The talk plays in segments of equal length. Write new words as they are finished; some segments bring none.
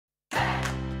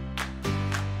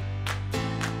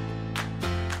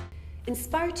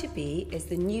Inspire to Be is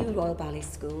the new Royal Ballet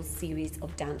School's series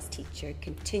of dance teacher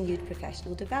continued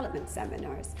professional development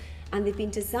seminars, and they've been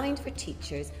designed for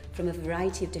teachers from a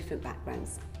variety of different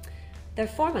backgrounds. Their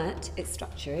format is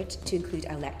structured to include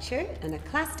a lecture and a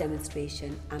class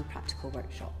demonstration and practical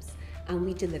workshops, and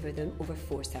we deliver them over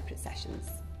 4 separate sessions.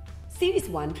 Series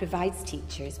 1 provides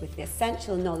teachers with the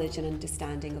essential knowledge and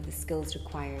understanding of the skills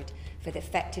required for the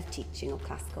effective teaching of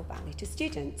classical ballet to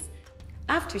students.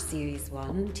 After Series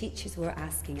 1, teachers were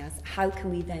asking us, how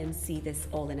can we then see this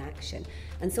all in action?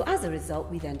 And so as a result,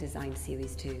 we then designed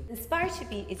Series 2. Inspire to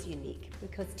Be is unique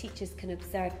because teachers can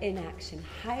observe in action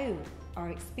how our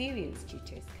experienced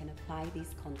tutors can apply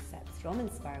these concepts from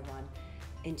Inspire 1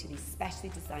 into these specially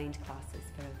designed classes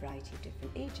for a variety of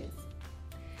different ages.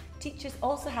 Teachers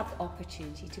also have the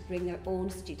opportunity to bring their own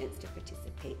students to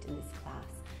participate in this class,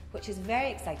 which is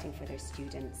very exciting for their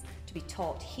students to be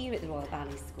taught here at the Royal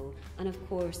Ballet School, and of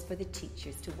course for the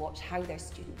teachers to watch how their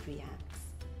student reacts.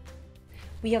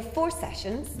 We have 4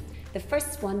 sessions, the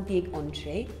first one being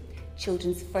Entrée,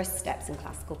 children's first steps in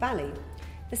classical ballet.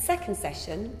 The second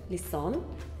session, Leçon,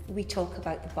 we talk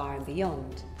about the bar and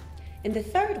beyond. In the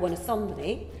third one,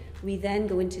 Assemblée, we then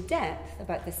go into depth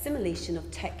about the assimilation of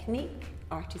technique,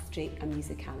 artistry and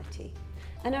musicality.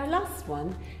 And our last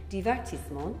one,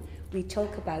 Divertissement, we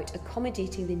talk about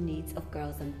accommodating the needs of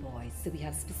girls and boys. So we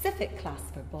have specific class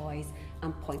for boys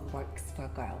and point works for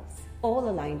girls, all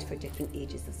aligned for different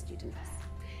ages of students.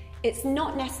 It's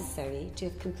not necessary to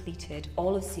have completed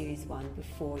all of Series 1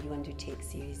 before you undertake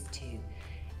Series 2,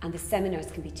 and the seminars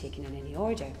can be taken in any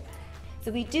order.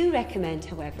 So we do recommend,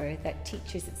 however, that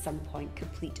teachers at some point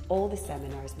complete all the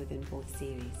seminars within both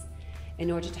series in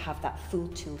order to have that full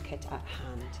toolkit at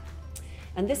hand.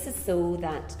 And this is so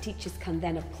that teachers can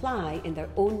then apply in their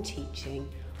own teaching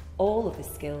all of the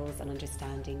skills and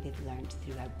understanding they've learned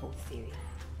throughout both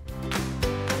series.